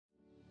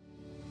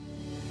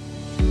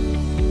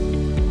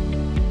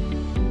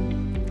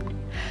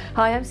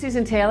Hi, I'm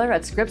Susan Taylor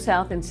at Scripps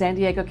Health in San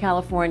Diego,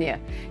 California.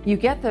 You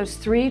get those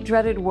three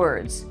dreaded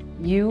words,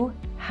 you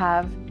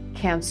have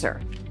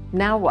cancer.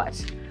 Now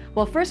what?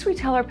 Well, first we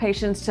tell our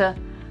patients to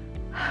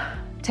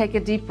take a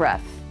deep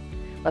breath.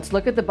 Let's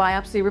look at the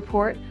biopsy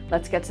report,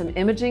 let's get some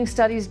imaging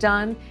studies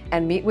done,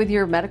 and meet with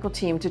your medical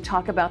team to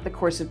talk about the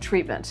course of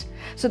treatment.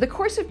 So the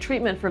course of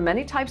treatment for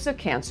many types of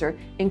cancer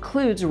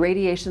includes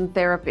radiation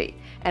therapy.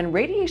 And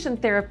radiation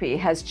therapy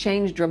has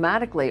changed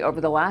dramatically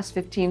over the last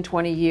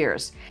 15-20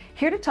 years.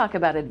 Here to talk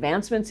about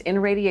advancements in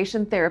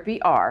radiation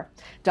therapy are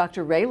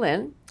Dr. Ray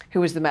Lin,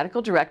 who is the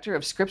medical director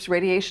of Scripps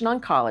Radiation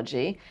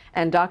Oncology,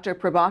 and Dr.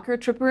 Prabhakar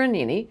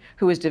Tripuraneni,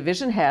 who is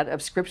division head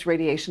of Scripps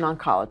Radiation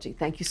Oncology.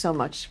 Thank you so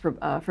much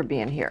for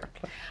being here.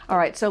 All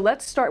right, so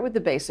let's start with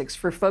the basics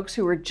for folks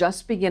who are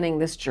just beginning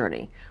this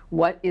journey.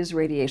 What is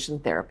radiation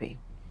therapy?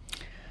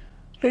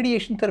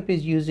 Radiation therapy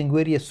is using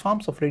various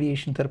forms of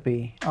radiation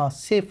therapy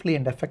safely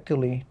and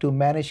effectively to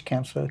manage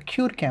cancer,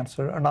 cure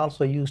cancer, and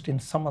also used in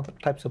some other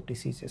types of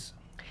diseases.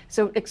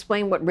 So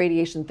explain what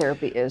radiation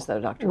therapy is, though,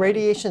 Dr.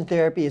 Radiation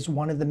therapy is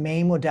one of the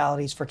main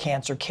modalities for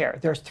cancer care.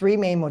 There's three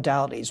main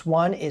modalities.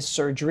 One is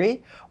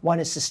surgery, one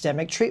is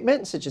systemic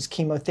treatment, such as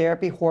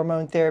chemotherapy,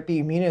 hormone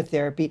therapy,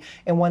 immunotherapy,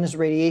 and one is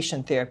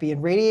radiation therapy.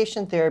 And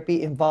radiation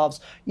therapy involves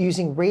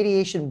using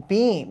radiation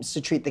beams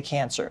to treat the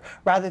cancer.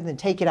 Rather than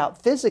take it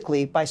out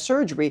physically by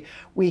surgery,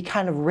 we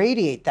kind of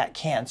radiate that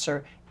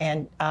cancer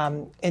and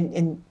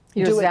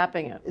You're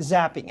zapping it.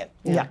 Zapping it,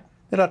 yeah.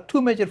 There are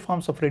two major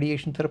forms of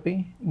radiation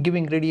therapy: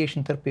 giving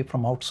radiation therapy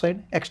from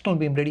outside, external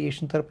beam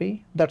radiation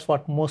therapy. That's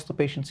what most of the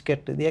patients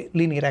get, the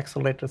linear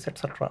accelerators,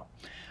 etc.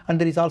 And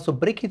there is also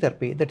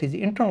brachytherapy, that is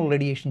internal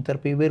radiation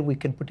therapy, where we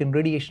can put in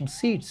radiation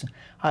seeds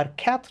or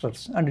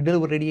catheters and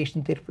deliver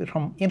radiation therapy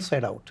from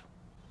inside out.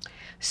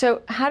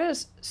 So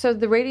so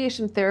the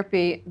radiation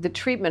therapy, the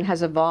treatment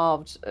has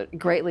evolved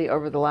greatly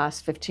over the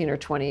last 15 or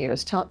 20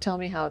 years. Tell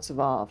me how it's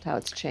evolved, how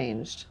it's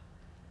changed.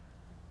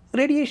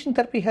 Radiation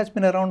therapy has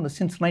been around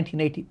since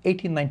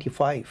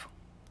 1895.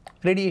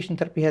 Radiation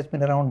therapy has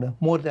been around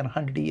more than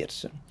 100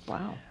 years.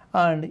 Wow.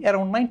 And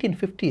around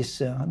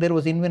 1950s, there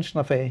was invention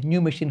of a new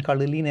machine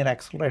called a linear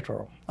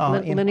accelerator.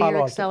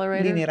 Linear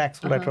accelerator? Linear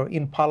accelerator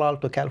in Palo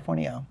Alto,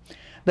 California,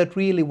 that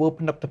really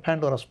opened up the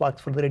Pandora's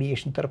box for the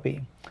radiation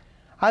therapy.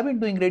 I've been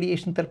doing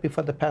radiation therapy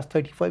for the past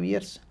 35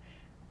 years.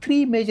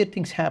 Three major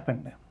things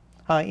happened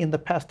in the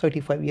past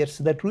 35 years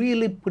that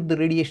really put the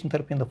radiation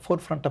therapy in the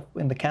forefront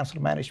in the cancer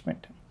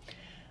management.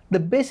 The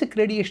basic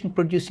radiation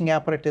producing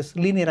apparatus,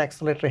 linear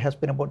accelerator, has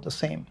been about the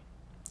same.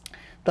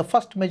 The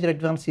first major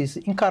advance is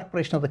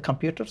incorporation of the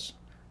computers.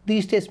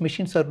 These days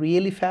machines are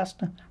really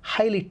fast,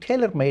 highly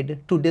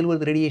tailor-made to deliver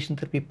the radiation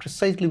therapy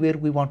precisely where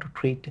we want to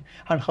treat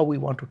and how we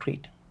want to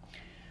treat.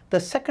 The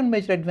second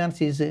major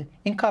advance is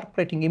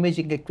incorporating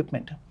imaging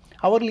equipment.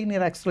 Our linear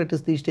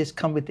accelerators these days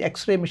come with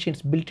X-ray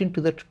machines built into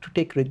that to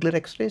take regular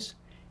X-rays,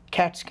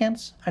 CAT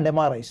scans, and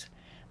MRIs.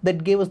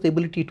 That gave us the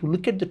ability to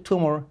look at the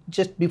tumor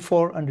just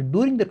before and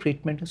during the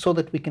treatment so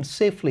that we can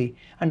safely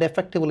and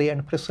effectively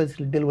and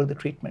precisely deliver the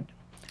treatment.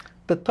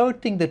 The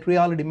third thing that we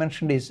already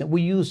mentioned is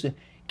we use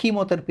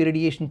chemotherapy,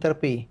 radiation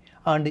therapy,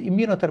 and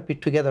immunotherapy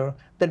together.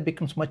 That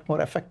becomes much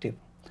more effective.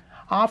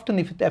 Often,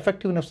 if the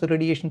effectiveness of the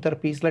radiation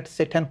therapy is, let's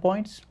say, 10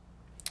 points,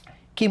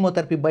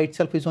 chemotherapy by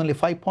itself is only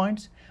 5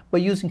 points. By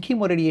using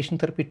chemoradiation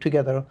therapy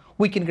together,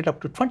 we can get up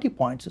to 20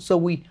 points.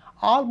 So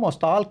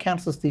almost all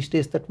cancers these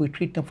days that we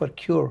treat them for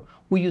cure,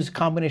 we use a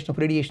combination of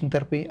radiation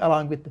therapy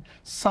along with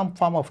some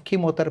form of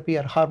chemotherapy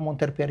or hormone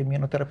therapy or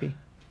immunotherapy.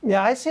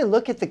 Yeah, I say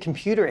look at the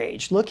computer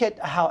age. Look at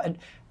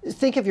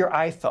think of your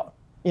iPhone.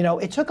 You know,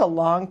 it took a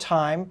long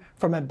time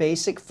from a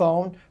basic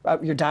phone,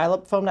 your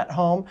dial-up phone at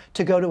home,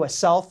 to go to a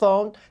cell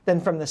phone,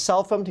 then from the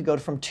cell phone to go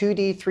from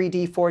 2D,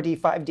 3D, 4D,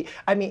 5D.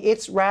 I mean,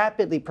 it's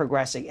rapidly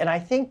progressing. And I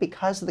think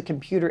because of the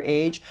computer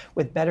age,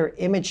 with better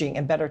imaging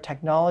and better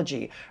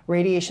technology,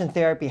 radiation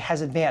therapy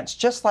has advanced,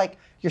 just like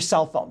your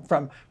cell phone,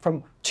 from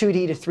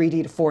 2D to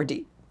 3D to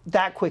 4D,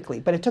 that quickly.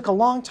 But it took a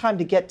long time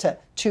to get to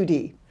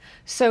 2D.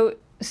 So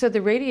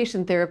the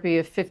radiation therapy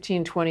of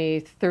 15, 20,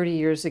 30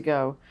 years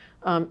ago,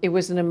 it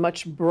was in a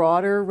much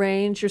broader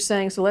range, you're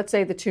saying? So let's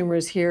say the tumor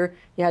is here,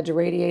 you had to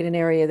radiate an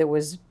area that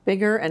was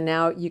bigger, and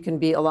now you can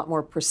be a lot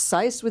more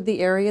precise with the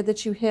area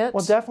that you hit?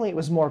 Well, definitely it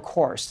was more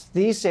coarse.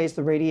 These days,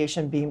 the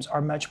radiation beams are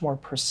much more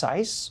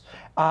precise,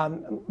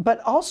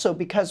 but also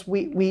because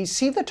we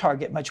see the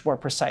target much more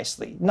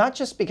precisely. Not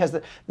just because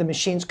the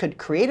machines could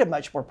create a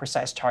much more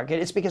precise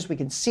target, it's because we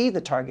can see the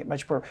target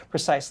much more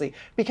precisely.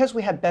 Because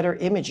we have better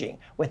imaging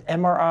with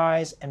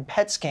MRIs and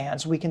PET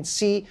scans, we can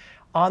see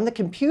on the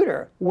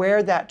computer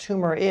where that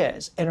tumor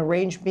is and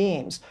arrange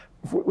beams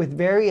with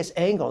various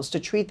angles to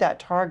treat that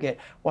target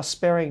while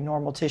sparing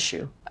normal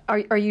tissue.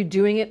 Are you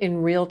doing it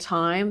in real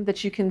time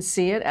that you can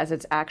see it as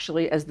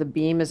the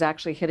beam is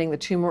actually hitting the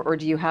tumor, or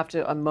do you have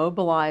to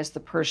immobilize the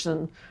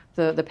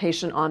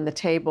patient on the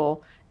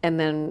table and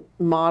then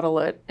model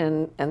it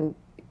and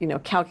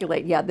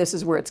calculate, yeah, this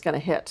is where it's going to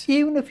hit.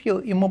 Even if you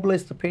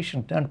immobilize the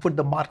patient and put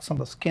the marks on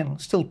the skin,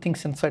 still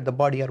things inside the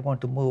body are going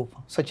to move,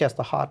 such as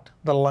the heart,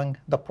 the lung,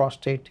 the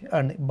prostate,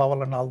 and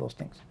bowel, and all those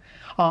things.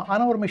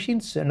 On our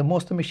machines, and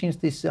most of the machines,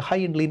 these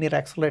high-end linear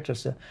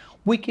accelerators,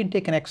 we can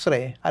take an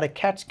X-ray or a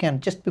CAT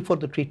scan just before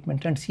the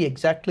treatment and see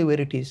exactly where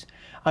it is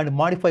and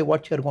modify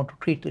what you're going to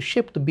treat to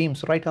shape the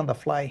beams right on the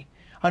fly.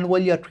 And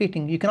while you're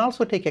treating, you can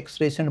also take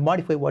X-rays and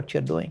modify what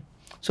you're doing.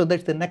 So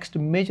that's the next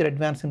major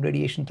advance in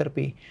radiation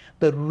therapy,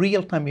 the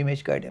real-time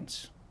image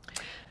guidance.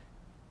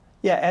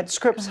 Yeah, at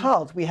Scripps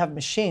Health, we have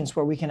machines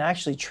where we can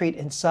actually treat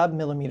in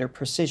sub-millimeter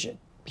precision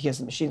because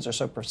the machines are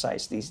so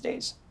precise these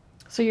days.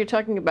 So you're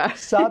talking about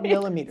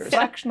sub-millimeters.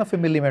 Fraction of a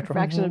millimeter.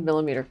 Fraction of a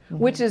millimeter,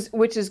 which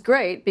is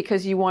great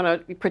because you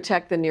want to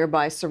protect the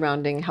nearby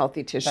surrounding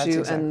healthy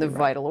tissue and the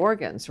vital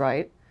organs,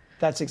 right?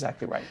 That's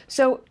exactly right.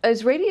 So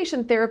is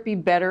radiation therapy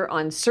better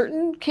on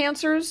certain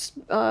cancers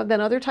than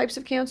other types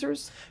of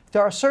cancers?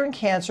 There are certain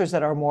cancers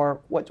that are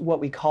more what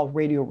we call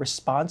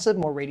radioresponsive,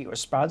 more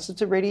radioresponsive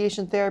to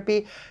radiation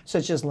therapy,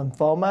 such as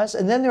lymphomas.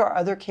 And then there are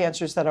other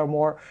cancers that are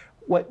more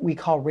what we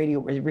call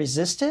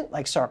radio-resistant,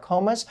 like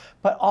sarcomas,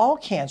 but all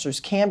cancers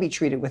can be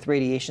treated with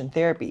radiation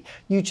therapy.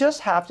 You just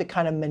have to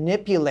kind of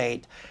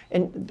manipulate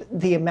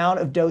the amount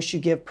of dose you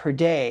give per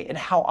day and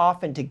how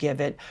often to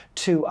give it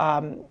to,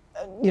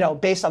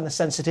 based on the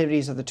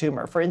sensitivities of the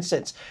tumor. For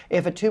instance,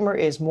 if a tumor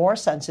is more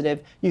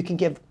sensitive, you can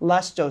give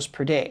less dose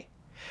per day.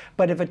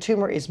 But if a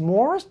tumor is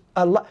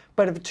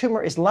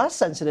less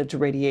sensitive to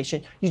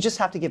radiation, you just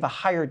have to give a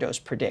higher dose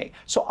per day.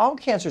 So all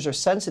cancers are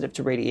sensitive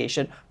to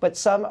radiation, but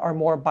some are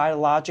more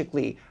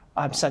biologically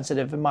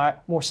sensitive and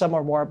some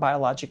are more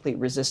biologically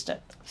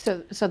resistant.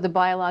 So the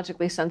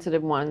biologically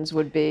sensitive ones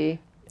would be?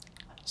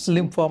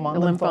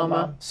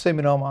 Lymphoma,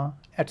 seminoma,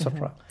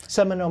 etc.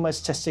 Seminoma is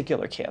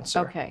testicular cancer.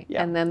 Okay,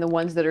 yeah. And then the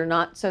ones that are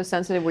not so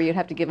sensitive where you'd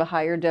have to give a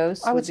higher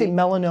dose? I would say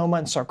melanoma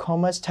and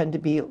sarcomas tend to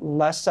be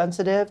less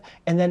sensitive,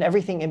 and then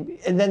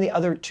and then the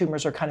other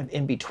tumors are kind of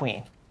in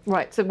between.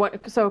 Right. So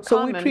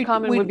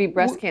common would be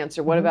breast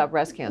cancer. What about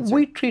breast cancer?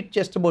 We treat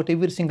just about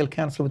every single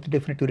cancer with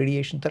definitive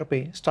radiation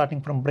therapy,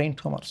 starting from brain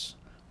tumors,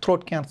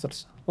 throat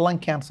cancers, lung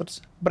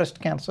cancers, breast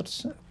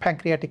cancers,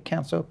 pancreatic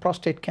cancer,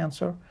 prostate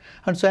cancer.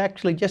 And so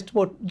actually just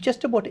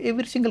about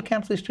every single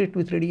cancer is treated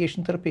with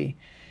radiation therapy.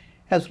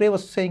 As Ray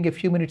was saying a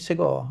few minutes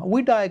ago,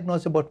 we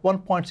diagnose about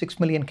 1.6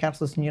 million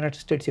cancers in the United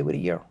States every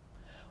year.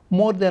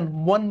 More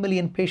than 1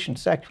 million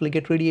patients actually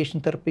get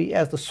radiation therapy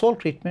as the sole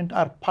treatment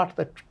or part of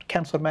the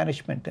cancer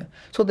management.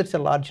 So that's a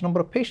large number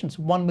of patients.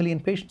 1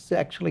 million patients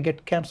actually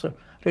get cancer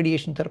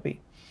radiation therapy.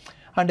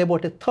 And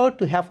about a third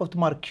to half of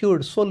them are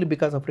cured solely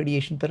because of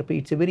radiation therapy.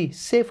 It's a very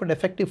safe and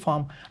effective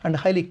form and a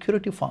highly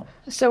curative form.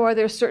 So are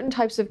there certain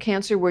types of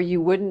cancer where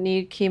you wouldn't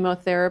need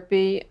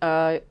chemotherapy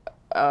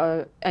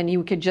and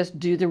you could just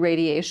do the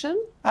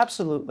radiation?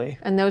 Absolutely.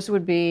 And those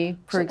would be,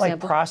 for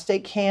example? Like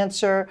prostate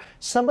cancer,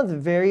 some of the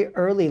very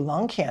early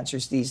lung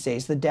cancers these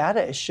days, the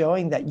data is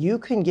showing that you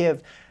can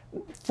give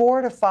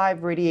 4 to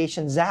 5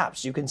 radiation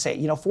zaps, you can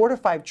say, 4 to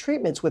 5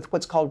 treatments with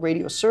what's called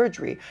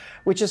radiosurgery,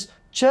 which is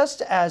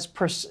just as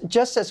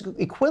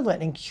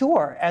equivalent in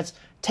cure as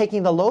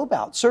taking the lobe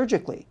out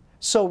surgically.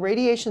 So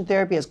radiation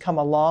therapy has come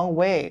a long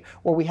way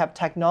where we have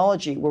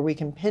technology where we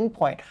can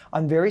pinpoint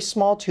on very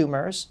small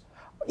tumors,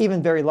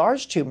 even very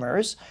large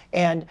tumors,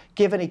 and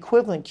give an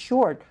equivalent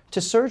cure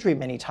to surgery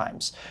many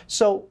times.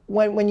 So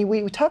when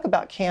we talk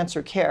about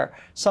cancer care,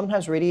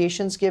 sometimes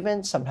radiation is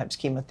given, sometimes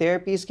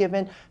chemotherapy is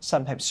given,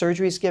 sometimes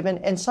surgery is given,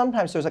 and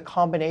sometimes there's a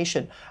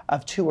combination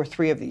of 2 or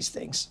 3 of these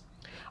things.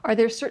 Are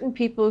there certain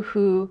people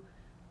who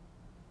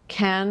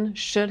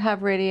should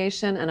have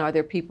radiation, and are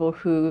there people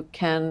who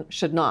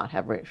should not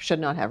have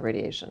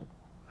radiation?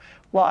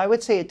 Well, I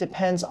would say it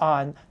depends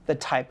on the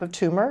type of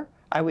tumor.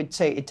 I would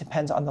say it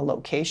depends on the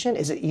location.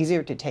 Is it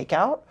easier to take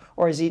out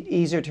or is it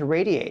easier to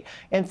radiate?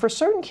 And for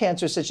certain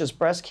cancers, such as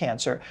breast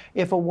cancer,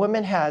 if a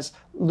woman has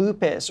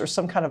lupus or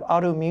some kind of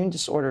autoimmune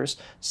disorders,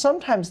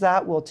 sometimes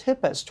that will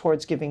tip us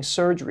towards giving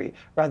surgery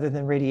rather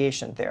than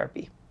radiation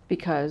therapy.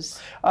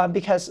 Because?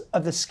 Because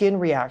of the skin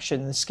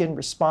reaction, the skin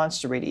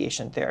response to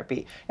radiation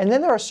therapy. And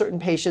then there are certain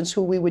patients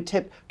who we would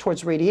tip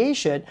towards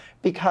radiation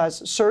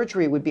because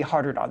surgery would be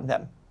harder on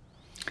them.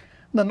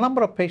 The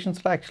number of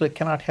patients that actually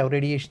cannot have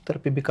radiation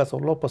therapy because of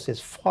lupus is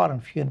far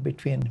and few in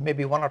between,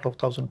 maybe 1 out of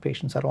 1,000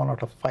 patients or 1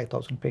 out of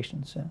 5,000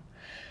 patients.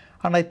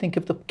 And I think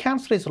if the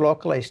cancer is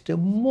localized,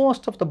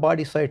 most of the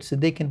body sites,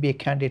 they can be a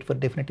candidate for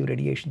definitive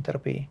radiation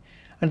therapy.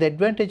 And the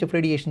advantage of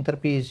radiation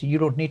therapy is you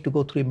don't need to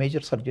go through a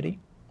major surgery,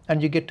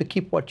 and you get to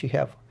keep what you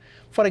have.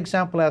 For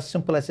example, as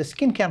simple as a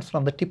skin cancer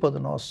on the tip of the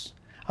nose.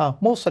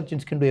 Most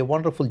surgeons can do a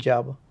wonderful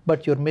job,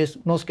 but your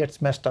nose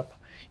gets messed up.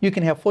 You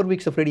can have 4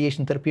 weeks of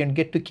radiation therapy and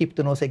get to keep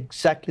the nose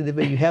exactly the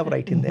way you have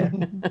right in there.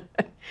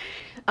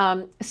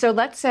 So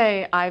let's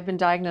say I've been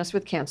diagnosed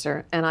with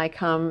cancer and I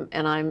come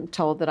and I'm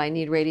told that I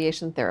need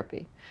radiation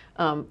therapy.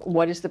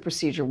 What is the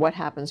procedure? What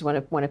happens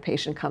when a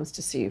patient comes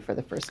to see you for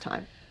the first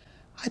time?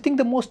 I think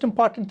the most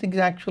important thing is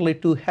actually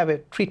to have a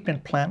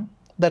treatment plan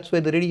That's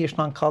where the radiation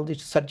oncologist,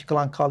 surgical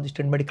oncologist,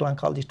 and medical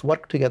oncologist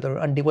work together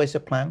and devise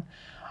a plan.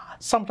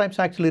 Sometimes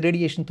actually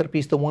radiation therapy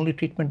is the only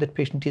treatment that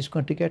patient is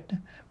going to get.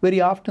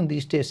 Very often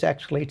these days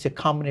actually it's a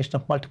combination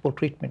of multiple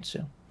treatments.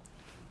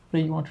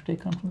 Ray, you want to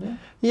take on from there?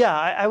 Yeah,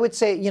 I would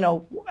say, you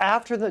know,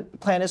 after the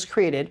plan is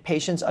created,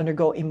 patients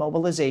undergo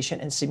immobilization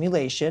and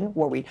simulation,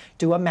 where we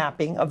do a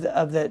mapping of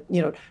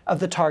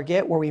the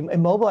target, where we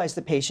immobilize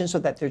the patient so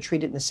that they're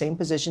treated in the same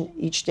position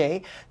each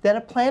day. Then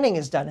a planning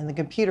is done in the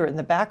computer in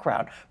the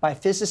background by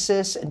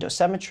physicists and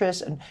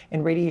dosimetrists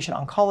and radiation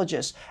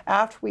oncologists.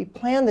 After we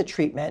plan the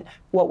treatment,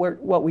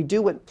 what we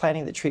do with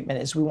planning the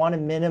treatment is we want to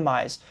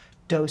minimize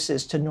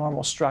doses to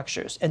normal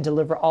structures and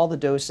deliver all the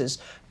doses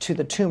to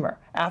the tumor.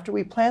 After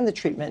we plan the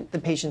treatment, the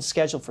patient's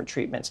scheduled for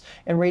treatments.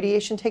 And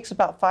radiation takes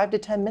about 5 to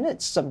 10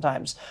 minutes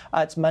sometimes.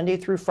 It's Monday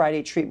through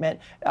Friday treatment,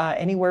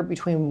 anywhere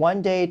between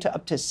 1 day to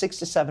up to 6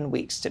 to 7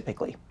 weeks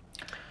typically.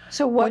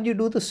 So when you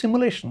do the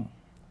simulation,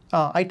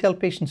 I tell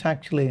patients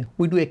actually,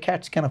 we do a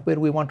CAT scan of where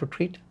we want to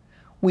treat.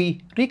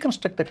 We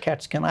reconstruct that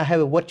CAT scan. I have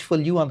a virtual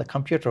view on the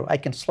computer. I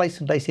can slice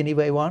and dice any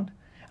way I want.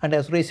 And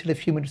as Ray said a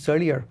few minutes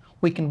earlier,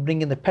 we can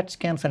bring in the PET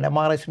scans and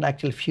MRIs and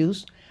actual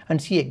fuse and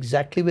see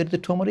exactly where the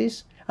tumor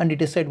is and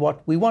decide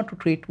what we want to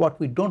treat, what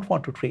we don't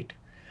want to treat.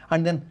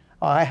 And then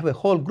I have a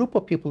whole group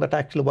of people that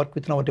actually work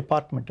within our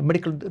department,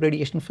 medical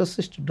radiation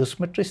physicists,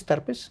 dosimetrists,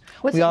 therapists.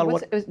 What is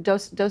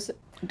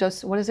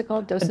it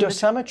called? A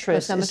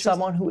dosimetrist is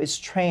someone who is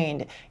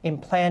trained in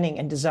planning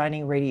and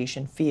designing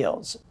radiation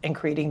fields and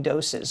creating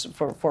doses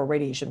for a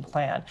radiation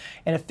plan.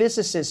 And a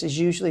physicist is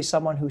usually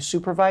someone who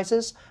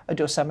supervises a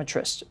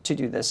dosimetrist to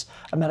do this,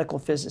 a medical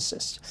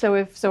physicist. So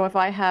if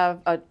I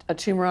have a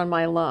tumor on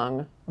my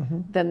lung,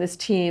 then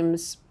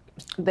this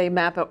they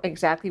map out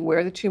exactly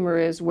where the tumor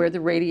is, where the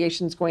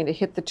radiation is going to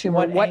hit the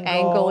tumor, what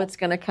angle it's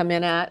going to come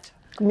in at.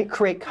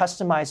 Create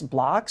customized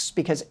blocks,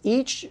 because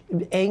each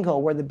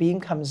angle where the beam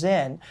comes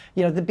in,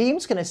 you know, the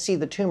beam's going to see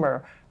the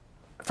tumor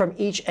from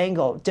each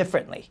angle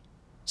differently.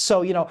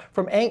 So, you know,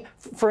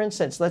 for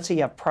instance, let's say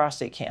you have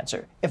prostate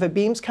cancer. If a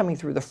beam's coming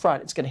through the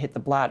front, it's going to hit the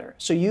bladder.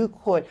 So you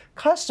could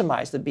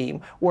customize the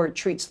beam where it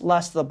treats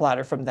less of the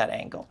bladder from that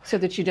angle. So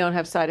that you don't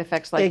have side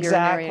effects like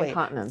urinary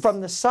incontinence.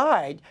 From the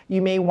side,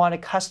 you may want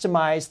to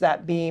customize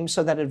that beam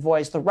so that it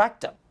avoids the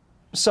rectum.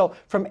 So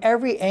from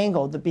every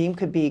angle, the beam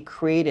could be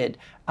created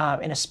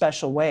in a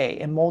special way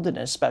and molded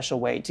in a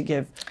special way to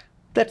give.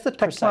 That's the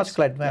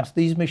technological advance. Yeah.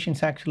 These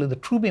machines actually, the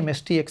True Beam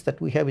STX that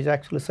we have is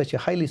actually such a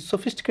highly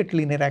sophisticated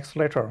linear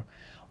accelerator.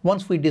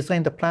 Once we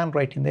design the plan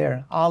right in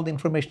there, all the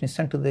information is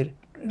sent to the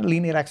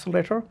linear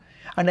accelerator.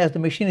 And as the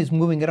machine is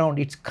moving around,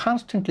 it's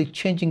constantly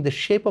changing the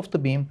shape of the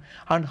beam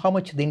and how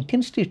much the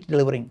intensity it's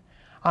delivering.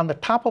 On the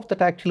top of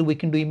that, actually, we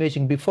can do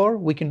imaging before,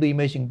 we can do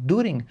imaging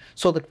during,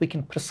 so that we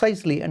can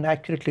precisely and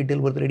accurately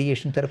deliver the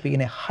radiation therapy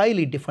in a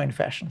highly defined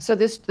fashion. So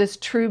this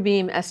True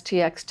Beam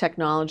STX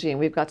technology, and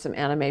we've got some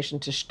animation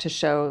to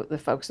show the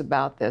folks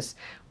about this.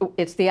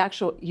 It's the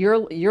actual,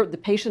 the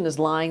patient is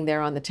lying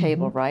there on the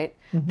table, right?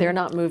 They're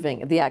not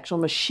moving. The actual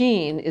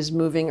machine is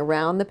moving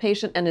around the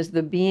patient, and is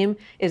the beam,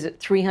 is it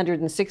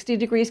 360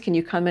 degrees? Can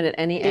you come in at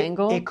any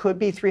angle? It could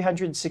be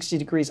 360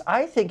 degrees.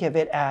 I think of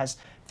it as,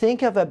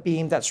 think of a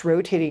beam that's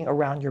rotating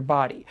around your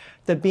body.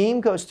 The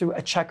beam goes through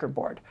a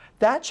checkerboard.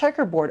 That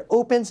checkerboard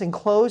opens and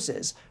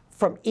closes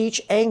from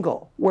each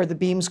angle where the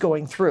beam's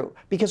going through.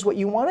 Because what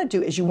you want to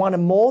do is you want to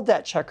mold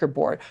that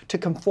checkerboard to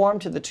conform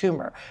to the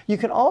tumor. You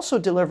can also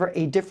deliver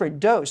a different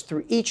dose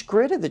through each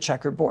grid of the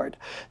checkerboard,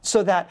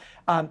 so that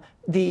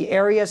the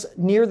areas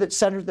near the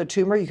center of the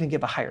tumor, you can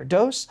give a higher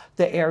dose.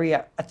 The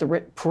area at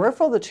the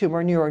peripheral of the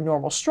tumor near a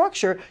normal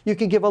structure, you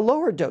can give a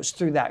lower dose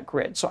through that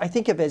grid. So I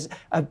think of it as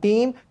a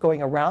beam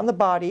going around the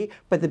body,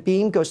 but the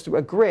beam goes through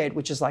a grid,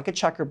 which is like a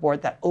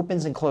checkerboard that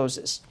opens and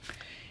closes.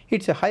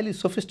 It's a highly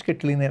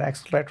sophisticated linear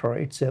accelerator.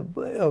 It's a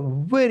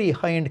very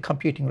high-end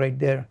computing right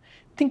there.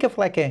 Think of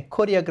like a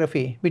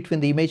choreography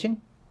between the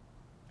imaging,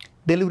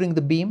 delivering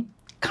the beam,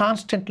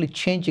 constantly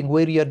changing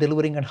where you are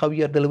delivering and how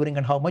you are delivering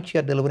and how much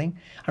you are delivering,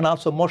 and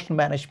also motion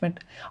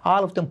management,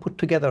 all of them put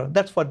together.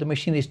 That's what the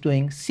machine is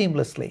doing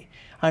seamlessly.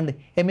 And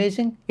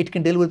amazing, it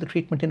can deliver the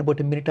treatment in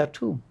about a minute or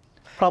two.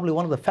 Probably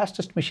one of the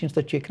fastest machines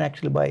that you can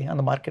actually buy on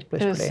the marketplace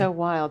today. It is so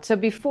wild. So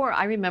before,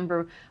 I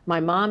remember my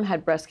mom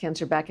had breast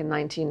cancer back in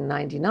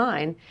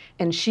 1999,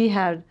 and she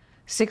had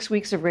 6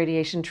 weeks of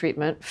radiation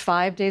treatment,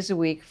 5 days a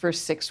week for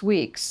 6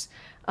 weeks.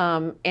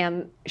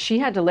 And she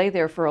had to lay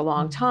there for a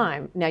long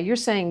time. Now you're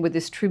saying with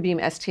this True Beam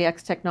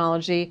STX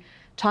technology,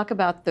 talk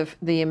about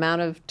the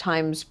amount of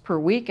times per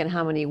week and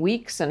how many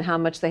weeks and how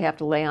much they have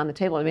to lay on the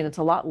table. I mean, it's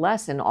a lot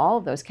less in all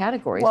of those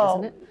categories,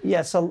 isn't it?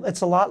 Yeah, so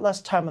it's a lot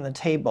less time on the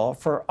table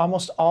for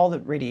almost all the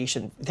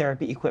radiation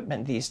therapy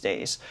equipment these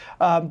days.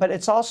 But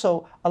it's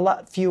also a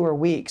lot fewer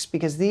weeks,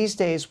 because these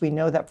days we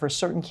know that for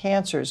certain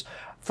cancers,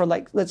 for,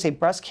 like, let's say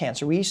breast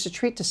cancer, we used to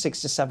treat to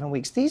 6 to 7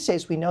 weeks. These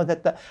days we know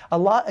that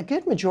a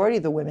good majority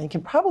of the women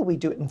can probably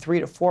do it in 3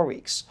 to 4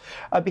 weeks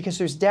because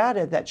there's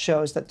data that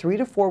shows that 3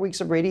 to 4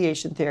 weeks of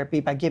radiation therapy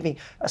by giving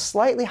a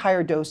slightly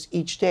higher dose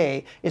each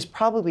day is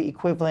probably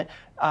equivalent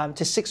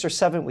to 6 or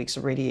 7 weeks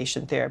of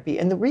radiation therapy.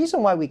 And the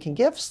reason why we can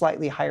give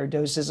slightly higher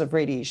doses of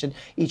radiation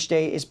each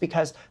day is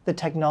because the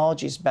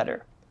technology is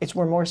better.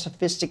 We're more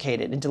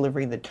sophisticated in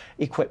delivering the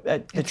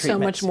treatments. It's so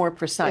much more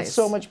precise. It's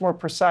so much more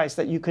precise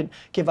that you could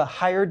give a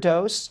higher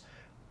dose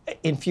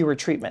in fewer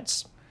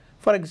treatments.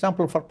 For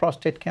example, for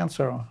prostate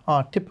cancer,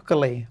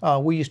 typically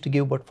we used to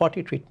give about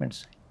 40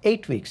 treatments,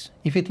 8 weeks.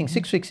 If you think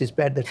 6 weeks is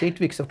bad, that's 8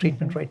 weeks of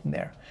treatment right in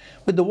there.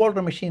 With the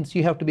older machines,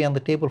 you have to be on the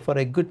table for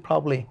a good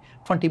probably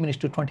 20 minutes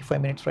to 25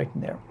 minutes right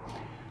in there.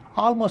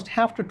 Almost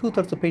half to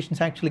two-thirds of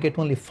patients actually get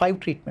only 5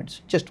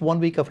 treatments, just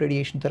 1 week of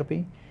radiation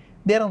therapy.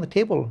 They're on the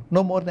table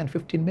no more than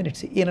 15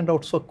 minutes, in and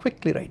out so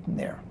quickly right in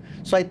there.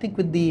 So I think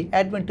with the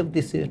advent of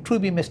this True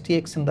Beam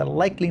STX and the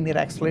like linear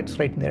accelerators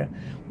right in there,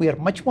 we are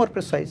much more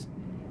precise.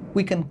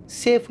 We can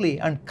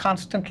safely and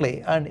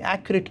constantly and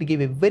accurately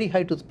give a very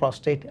high to the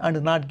prostate and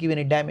not give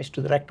any damage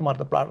to the rectum or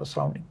the bladder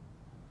surrounding.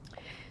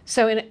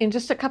 So in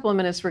just a couple of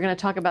minutes, we're going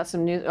to talk about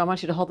some news. I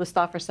want you to hold this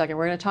thought for a second.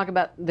 We're going to talk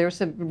about, there's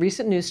some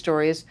recent news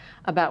stories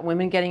about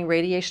women getting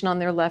radiation on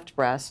their left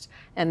breast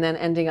and then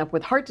ending up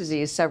with heart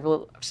disease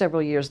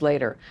several years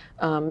later.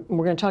 We're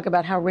going to talk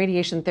about how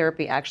radiation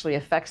therapy actually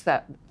affects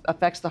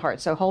the heart.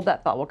 So hold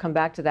that thought. We'll come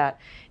back to that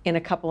in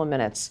a couple of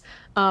minutes.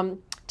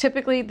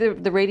 Typically,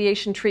 the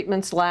radiation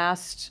treatments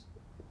last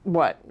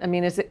what? I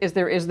mean, is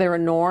there a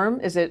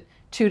norm? Is it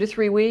 2 to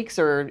 3 weeks,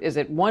 or is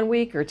it 1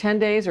 week or 10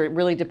 days, or it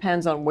really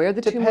depends on where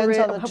the tumor is?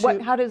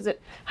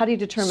 How do you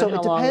determine how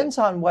long? So it depends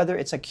on whether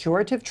it's a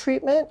curative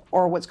treatment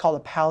or what's called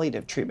a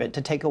palliative treatment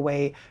to take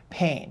away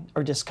pain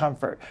or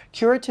discomfort.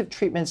 Curative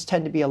treatments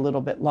tend to be a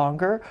little bit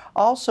longer.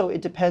 Also,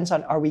 it depends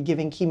on, are we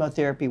giving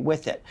chemotherapy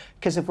with it?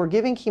 Because if we're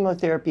giving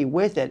chemotherapy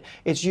with it,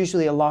 it's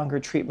usually a longer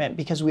treatment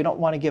because we don't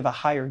want to give a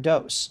higher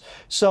dose.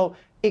 So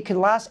it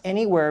can last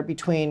anywhere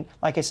between,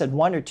 like I said,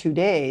 1 or 2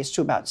 days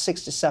to about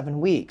 6 to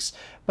 7 weeks.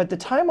 But the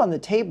time on the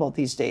table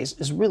these days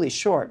is really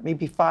short,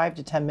 maybe 5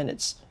 to 10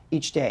 minutes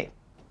each day.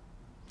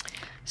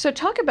 So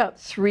talk about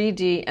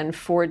 3D and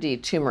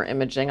 4D tumor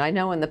imaging. I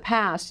know in the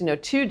past,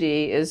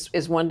 2D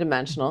is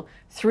one-dimensional.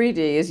 3D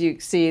is you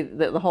see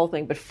the whole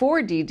thing, but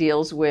 4D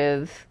deals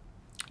with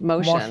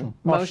motion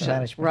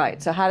management.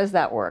 Right. So how does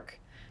that work?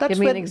 Give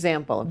me an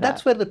example of that.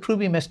 That's where the True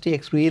Beam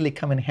STX really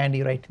come in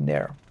handy right in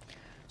there.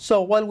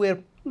 So while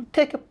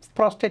take a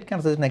prostate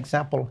cancer as an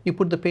example. You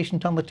put the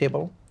patient on the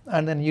table,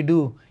 and then you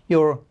do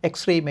your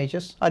X-ray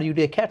images, or you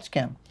do a CAT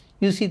scan.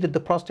 You see that the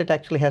prostate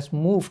actually has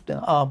moved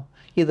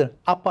either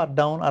up or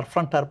down or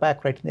front or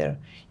back right there.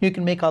 You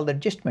can make all the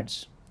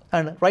adjustments.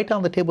 And right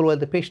on the table while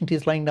the patient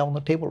is lying down on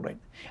the table, right?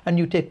 And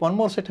you take one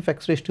more set of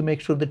X-rays to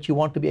make sure that you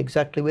want to be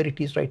exactly where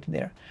it is right in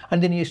there.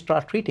 And then you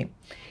start treating.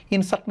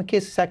 In certain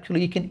cases,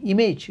 actually, you can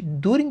image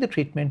during the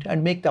treatment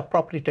and make the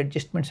appropriate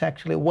adjustments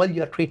actually while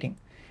you are treating.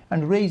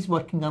 And Ray is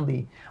working on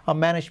the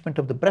management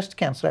of the breast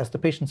cancer as the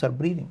patients are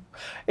breathing.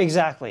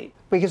 Exactly.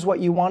 Because what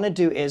you want to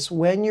do is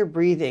when you're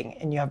breathing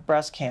and you have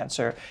breast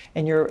cancer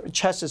and your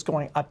chest is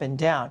going up and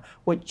down,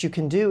 what you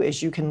can do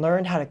is you can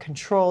learn how to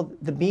control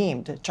the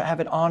beam to have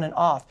it on and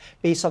off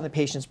based on the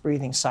patient's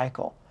breathing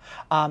cycle.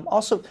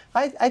 Also,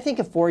 I think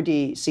of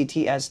 4D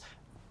CT as,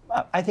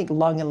 I think,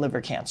 lung and liver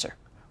cancer.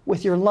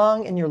 With your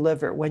lung and your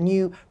liver, when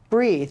you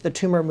breathe, the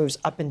tumor moves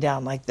up and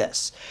down like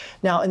this.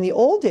 Now, in the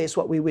old days,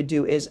 what we would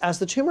do is, as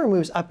the tumor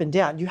moves up and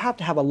down, you have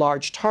to have a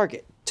large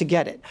target to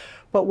get it.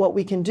 But what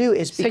we can do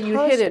is because... So you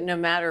hit it no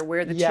matter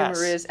where the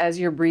tumor is as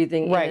you're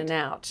breathing in and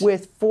out.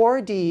 With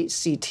 4D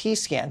CT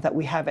scan that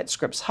we have at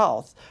Scripps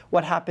Health,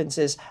 what happens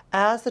is,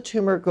 as the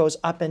tumor goes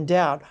up and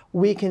down,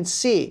 we can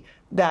see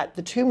that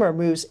the tumor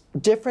moves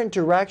different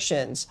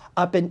directions,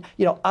 up and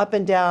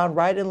down,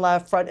 right and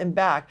left, front and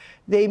back.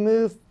 They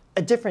move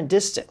a different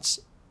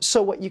distance.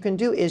 So what you can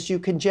do is you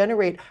can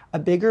generate a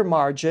bigger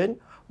margin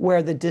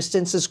where the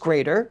distance is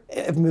greater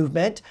of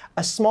movement,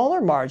 a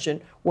smaller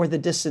margin where the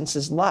distance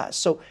is less.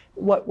 So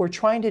what we're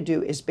trying to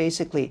do is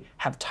basically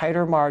have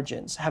tighter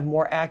margins, have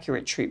more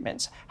accurate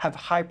treatments, have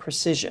high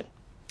precision.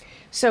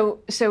 So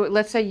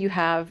let's say you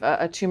have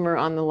a tumor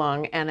on the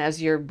lung, and as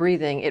you're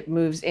breathing, it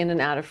moves in and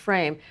out of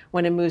frame.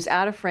 When it moves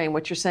out of frame,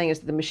 what you're saying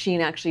is the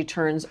machine actually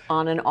turns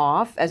on and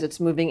off as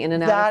it's moving in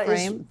and out of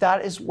frame?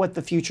 That is what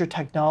the future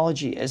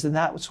technology is, and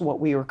that's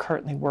what we are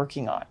currently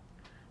working on.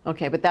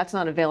 Okay, but that's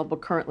not available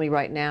currently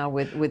right now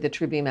with the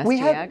True Beam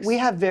STX?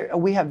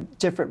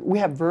 We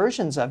have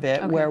versions of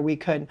it where we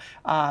could,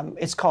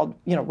 it's called,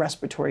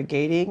 respiratory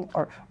gating,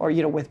 or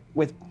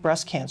with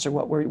breast cancer,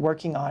 what we're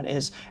working on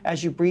is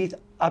as you breathe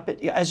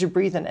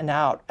in and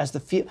out, as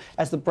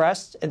the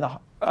breast and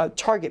the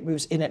target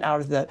moves in and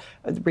out of the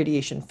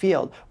radiation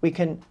field, we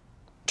can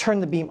turn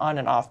the beam on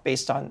and off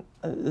based on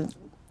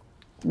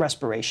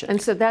respiration.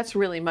 And so that's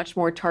really much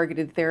more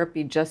targeted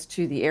therapy just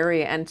to the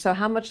area. And so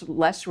how much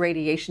less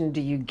radiation do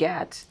you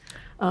get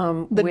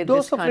The with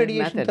dose this of kind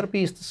radiation of method?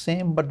 therapy is the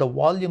same, but the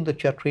volume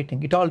that you're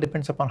treating, it all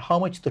depends upon how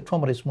much the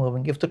tumor is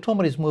moving. If the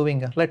tumor is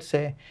moving, let's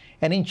say,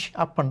 an inch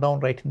up and down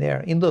right in there,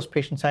 in those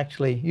patients,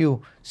 actually,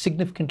 you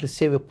significantly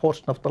save a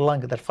portion of the lung,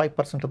 that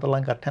 5% of the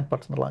lung or 10%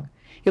 of the lung.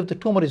 If the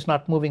tumor is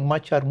not moving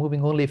much or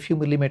moving only a few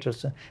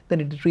millimeters,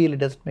 then it really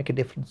doesn't make a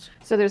difference.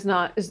 So there's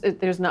not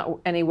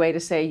any way to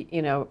say,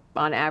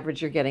 on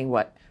average you're getting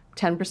what,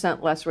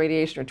 10% less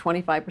radiation or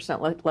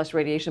 25% less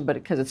radiation, but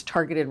because it's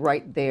targeted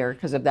right there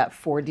because of that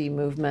 4D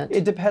movement?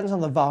 It depends on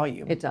the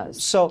volume. It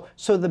does. So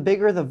the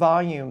bigger the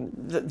volume,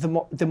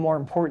 the more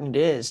important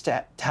it is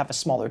to have a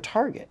smaller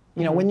target.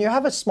 When you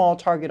have a small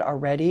target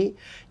already,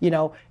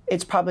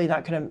 it's probably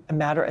not going to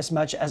matter as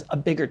much as a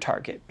bigger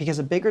target, because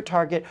a bigger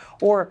target,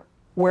 or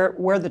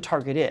where the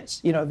target is.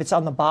 If it's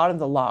on the bottom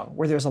of the lung,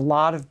 where there's a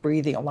lot of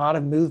breathing, a lot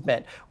of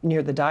movement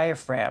near the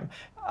diaphragm,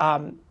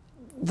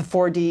 the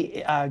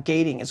 4D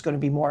gating is going to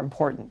be more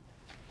important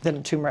than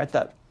a tumor at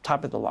the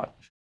top of the lung.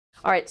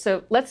 All right,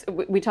 so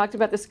we talked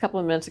about this a couple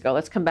of minutes ago.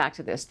 Let's come back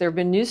to this. There have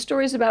been news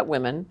stories about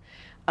women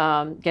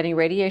getting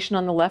radiation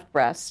on the left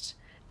breast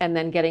and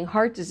then getting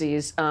heart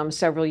disease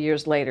several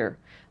years later.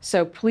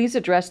 So please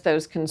address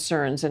those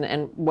concerns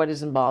and what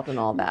is involved in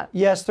all that.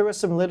 Yes, there was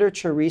some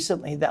literature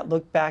recently that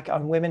looked back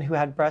on women who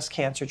had breast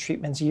cancer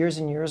treatments years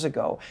and years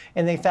ago,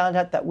 and they found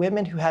out that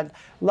women who had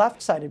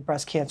left-sided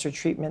breast cancer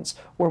treatments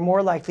were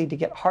more likely to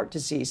get heart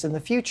disease in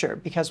the future,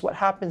 because what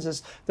happens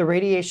is the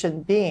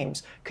radiation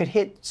beams could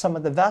hit some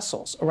of the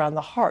vessels around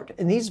the heart,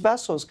 and these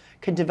vessels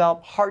can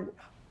develop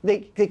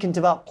they can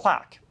develop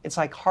plaque. It's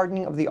like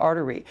hardening of the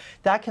artery.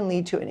 That can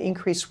lead to an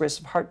increased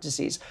risk of heart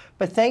disease.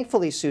 But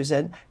thankfully,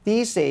 Susan,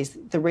 these days,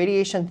 the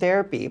radiation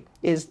therapy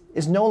is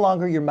no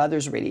longer your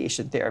mother's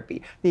radiation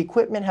therapy. The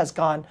equipment has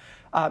gone,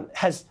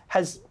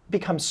 has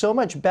become so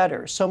much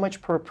better, so much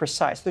more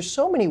precise. There's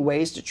so many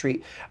ways to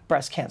treat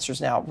breast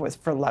cancers now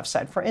for the left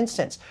side. For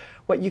instance,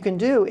 what you can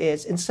do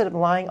is, instead of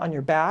lying on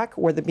your back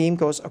where the beam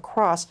goes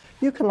across,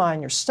 you can lie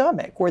on your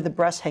stomach where the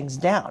breast hangs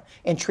down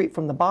and treat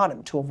from the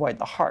bottom to avoid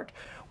the heart.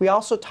 We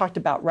also talked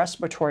about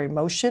respiratory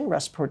motion,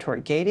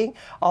 respiratory gating.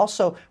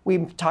 Also,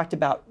 we talked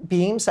about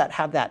beams that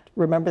have that,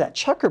 remember that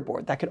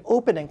checkerboard that can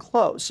open and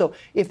close. So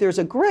if there's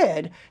a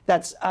grid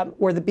that's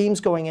where the beam's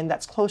going in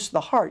that's close to the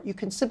heart, you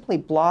can simply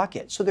block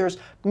it. So there's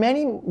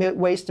many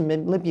ways to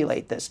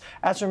manipulate this.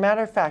 As a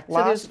matter of fact,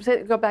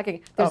 go back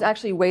again. There's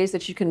actually ways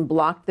that you can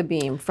block the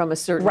beam from a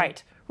certain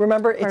right.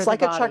 Remember, it's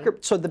like a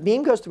checkerboard. So the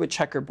beam goes through a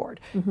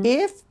checkerboard.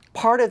 If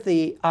part of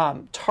the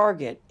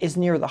target is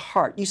near the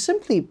heart, you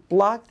simply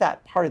block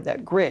that part of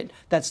that grid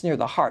that's near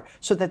the heart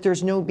so that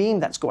there's no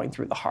beam that's going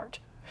through the heart.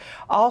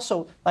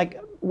 Also,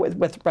 like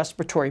with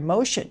respiratory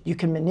motion, you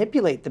can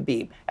manipulate the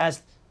beam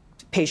as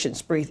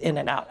patients breathe in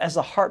and out, as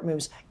the heart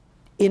moves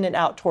in and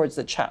out towards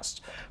the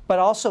chest. But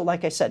also,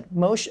 like I said,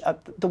 motion,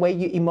 the way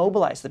you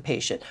immobilize the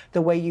patient,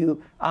 the way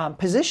you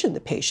position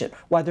the patient,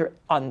 whether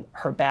on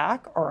her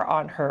back or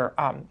on her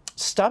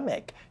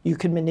stomach, you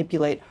can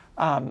manipulate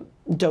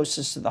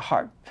doses to the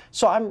heart.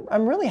 So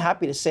I'm really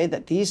happy to say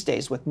that these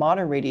days with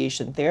modern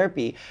radiation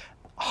therapy,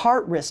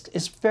 heart risk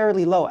is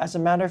fairly low. As a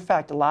matter of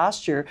fact,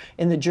 last year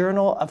in the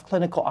Journal of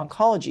Clinical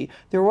Oncology,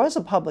 there was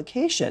a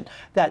publication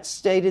that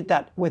stated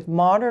that with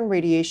modern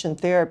radiation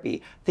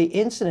therapy, the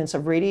incidence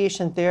of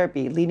radiation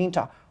therapy leading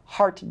to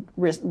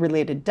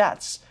heart-related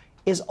deaths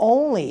is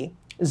only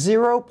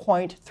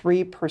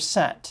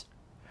 0.3%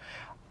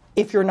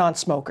 if you're a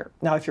non-smoker.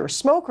 Now, if you're a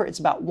smoker, it's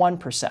about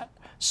 1%.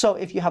 So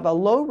if you have a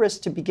low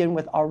risk to begin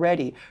with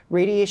already,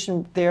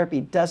 radiation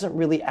therapy doesn't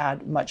really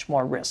add much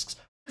more risks.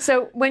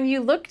 So when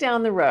you look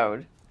down the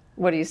road,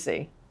 what do you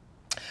see?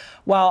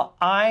 Well,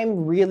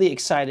 I'm really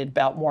excited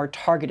about more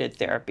targeted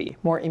therapy,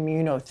 more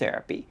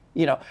immunotherapy.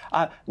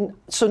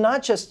 So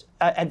not just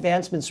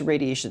advancements in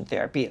radiation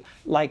therapy,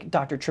 like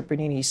Dr.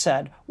 Tripernini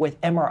said,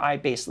 with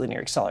MRI-based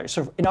linear accelerators.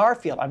 So in our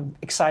field, I'm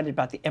excited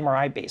about the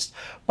MRI-based,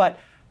 but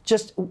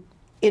just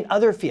in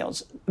other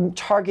fields,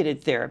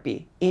 targeted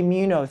therapy,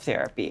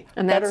 immunotherapy,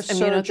 and that's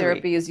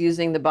immunotherapy is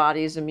using the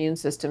body's immune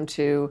system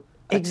to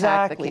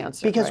attack the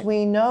cancer. Because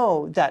we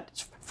know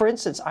that, for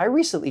instance, I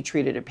recently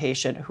treated a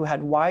patient who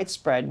had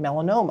widespread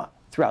melanoma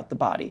throughout the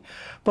body.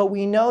 But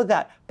we know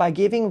that by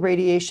giving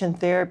radiation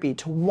therapy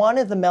to one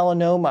of the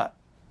melanoma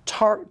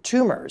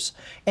tumors,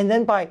 and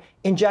then by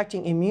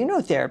injecting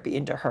immunotherapy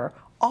into her,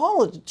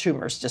 all of the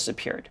tumors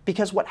disappeared.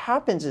 Because what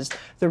happens is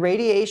the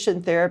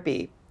radiation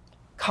therapy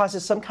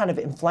causes some kind of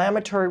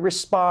inflammatory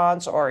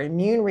response or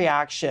immune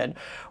reaction,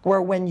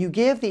 where when you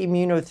give the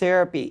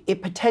immunotherapy,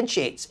 it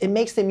potentiates, it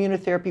makes the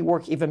immunotherapy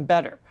work even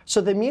better. So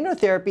the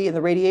immunotherapy and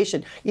the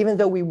radiation, even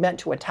though we meant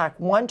to attack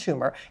one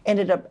tumor,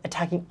 ended up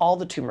attacking all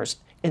the tumors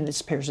in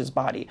this patient's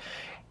body.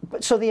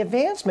 So the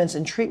advancements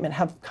in treatment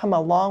have come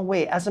a long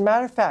way. As a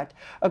matter of fact,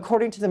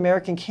 according to the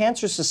American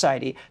Cancer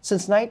Society,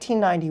 since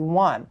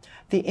 1991,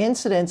 the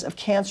incidence of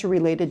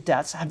cancer-related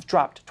deaths have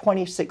dropped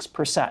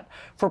 26%.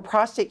 For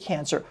prostate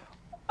cancer,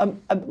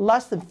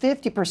 less than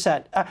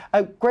 50%,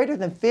 a greater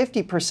than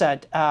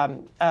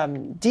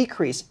 50%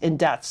 decrease in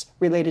deaths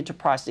related to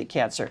prostate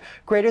cancer,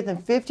 greater than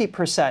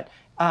 50%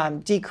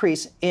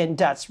 decrease in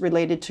deaths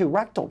related to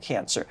rectal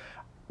cancer.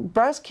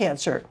 Breast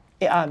cancer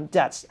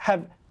deaths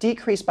have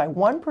decreased by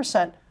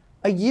 1%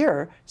 a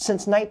year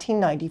since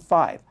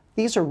 1995.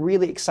 These are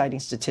really exciting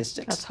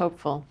statistics. That's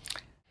hopeful.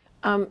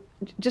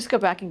 Just go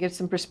back and give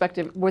some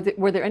perspective.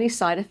 Were there any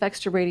side effects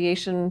to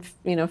radiation,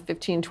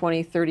 15,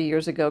 20, 30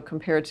 years ago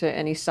compared to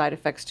any side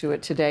effects to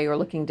it today or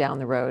looking down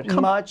the road?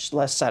 Much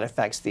less side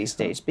effects these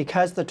days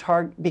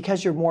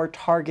because you're more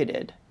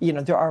targeted.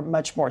 There are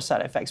much more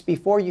side effects.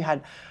 Before you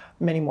had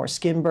many more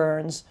skin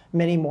burns,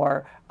 many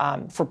more,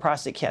 for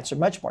prostate cancer,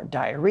 much more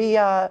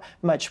diarrhea,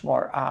 much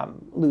more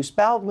loose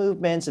bowel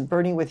movements and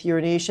burning with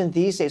urination.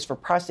 These days for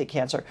prostate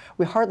cancer,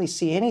 we hardly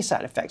see any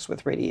side effects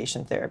with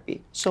radiation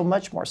therapy. So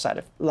much more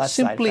less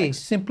side effects.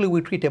 Simply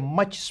we treat a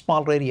much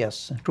smaller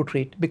areas to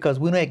treat because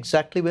we know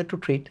exactly where to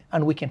treat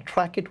and we can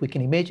track it, we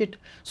can image it.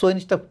 So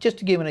instead of, just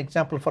to give an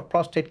example for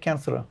prostate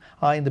cancer,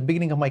 in the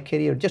beginning of my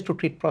career, just to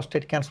treat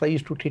prostate cancer, I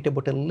used to treat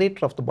about 1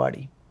 liter of the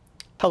body.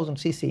 1000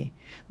 cc.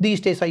 These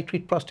days I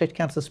treat prostate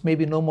cancers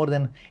maybe no more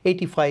than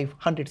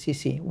 8500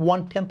 cc,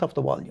 1/10 of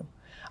the volume.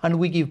 And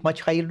we give much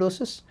higher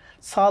doses.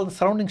 So all the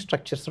surrounding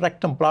structures,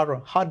 rectum,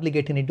 bladder, hardly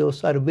get any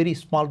dose or a very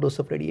small dose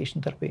of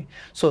radiation therapy.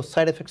 So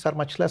side effects are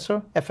much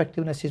lesser,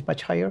 effectiveness is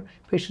much higher,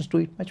 patients do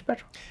it much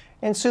better.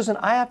 And Susan,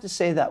 I have to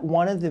say that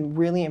one of the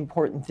really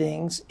important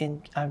things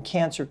in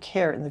cancer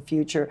care in the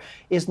future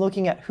is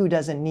looking at who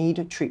doesn't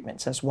need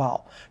treatments as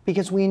well.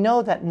 Because we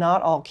know that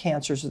not all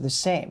cancers are the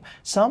same.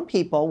 Some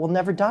people will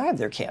never die of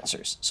their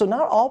cancers. So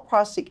not all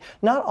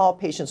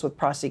patients with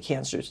prostate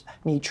cancers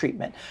need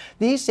treatment.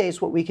 These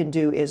days what we can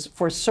do is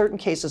for certain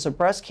cases of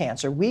breast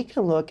cancer, we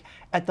can look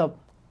at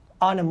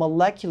on a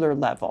molecular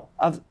level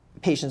of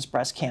patient's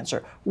breast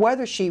cancer,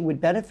 whether she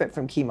would benefit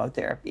from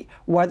chemotherapy,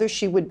 whether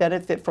she would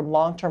benefit from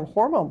long-term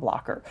hormone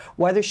blocker,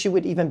 whether she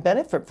would even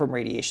benefit from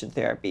radiation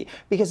therapy.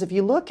 Because if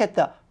you look at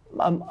the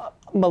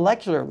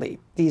molecularly,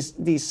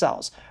 these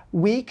cells,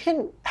 we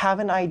can have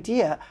an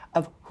idea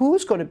of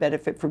who's going to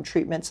benefit from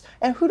treatments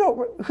and who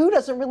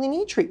doesn't really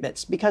need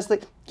treatments because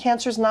the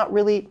cancer's not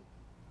really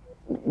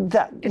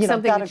it's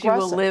something that you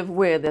will live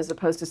with as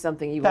opposed to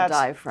something you will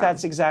die from.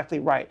 That's exactly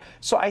right.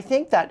 So I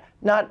think that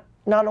not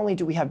only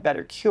do we have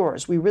better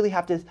cures, we really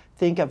have to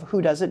think of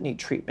who doesn't need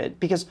treatment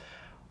because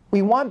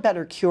we want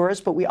better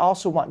cures, but we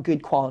also want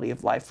good quality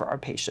of life for our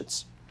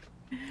patients.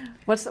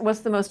 What's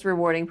the most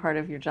rewarding part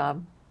of your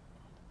job?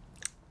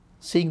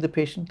 Seeing the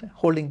patient,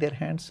 holding their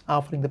hands,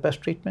 offering the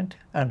best treatment,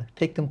 and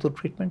take them through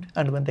treatment.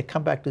 And when they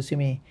come back to see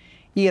me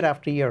year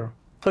after year,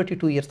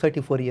 32 years,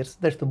 34 years,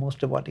 that's the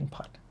most rewarding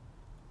part.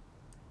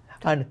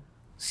 And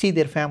see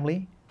their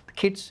family,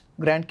 kids,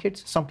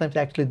 grandkids, sometimes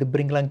actually they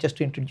bring along just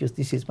to introduce,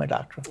 this is my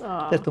doctor.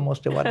 Aww. That's the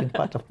most rewarding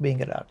part of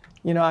being a doctor.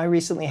 I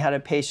recently had a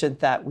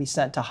patient that we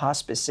sent to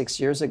hospice 6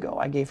 years ago.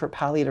 I gave her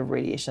palliative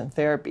radiation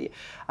therapy.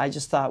 I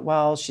just thought,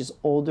 well, she's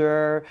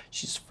older,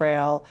 she's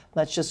frail,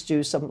 let's just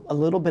do a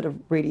little bit of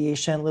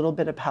radiation, a little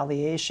bit of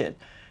palliation.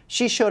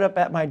 She showed up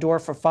at my door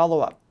for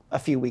follow-up a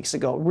few weeks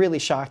ago. It really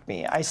shocked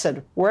me. I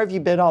said, where have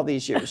you been all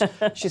these years?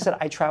 She said,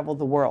 I traveled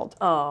the world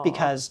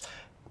because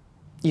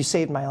you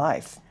saved my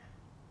life.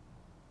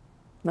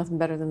 Nothing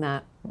better than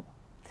that.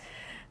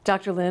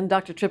 Dr. Lin,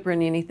 Dr.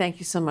 Triparaneni, thank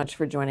you so much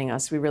for joining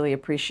us. We really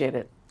appreciate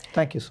it.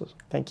 Thank you, Susan.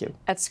 Thank you.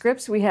 At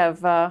Scripps, we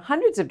have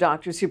hundreds of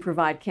doctors who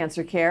provide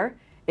cancer care.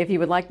 If you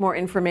would like more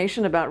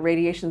information about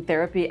radiation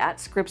therapy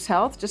at Scripps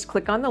Health, just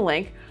click on the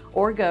link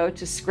or go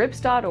to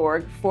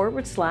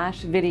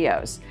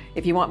scripps.org/videos.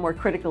 If you want more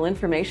critical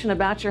information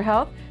about your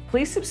health,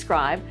 please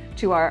subscribe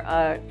to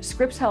our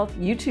Scripps Health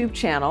YouTube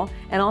channel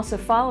and also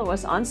follow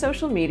us on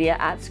social media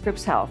at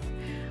Scripps Health.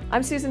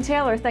 I'm Susan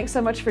Taylor. Thanks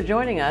so much for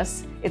joining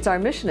us. It's our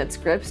mission at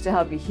Scripps to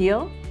help you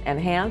heal,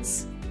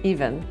 enhance,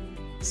 even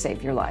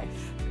save your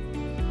life.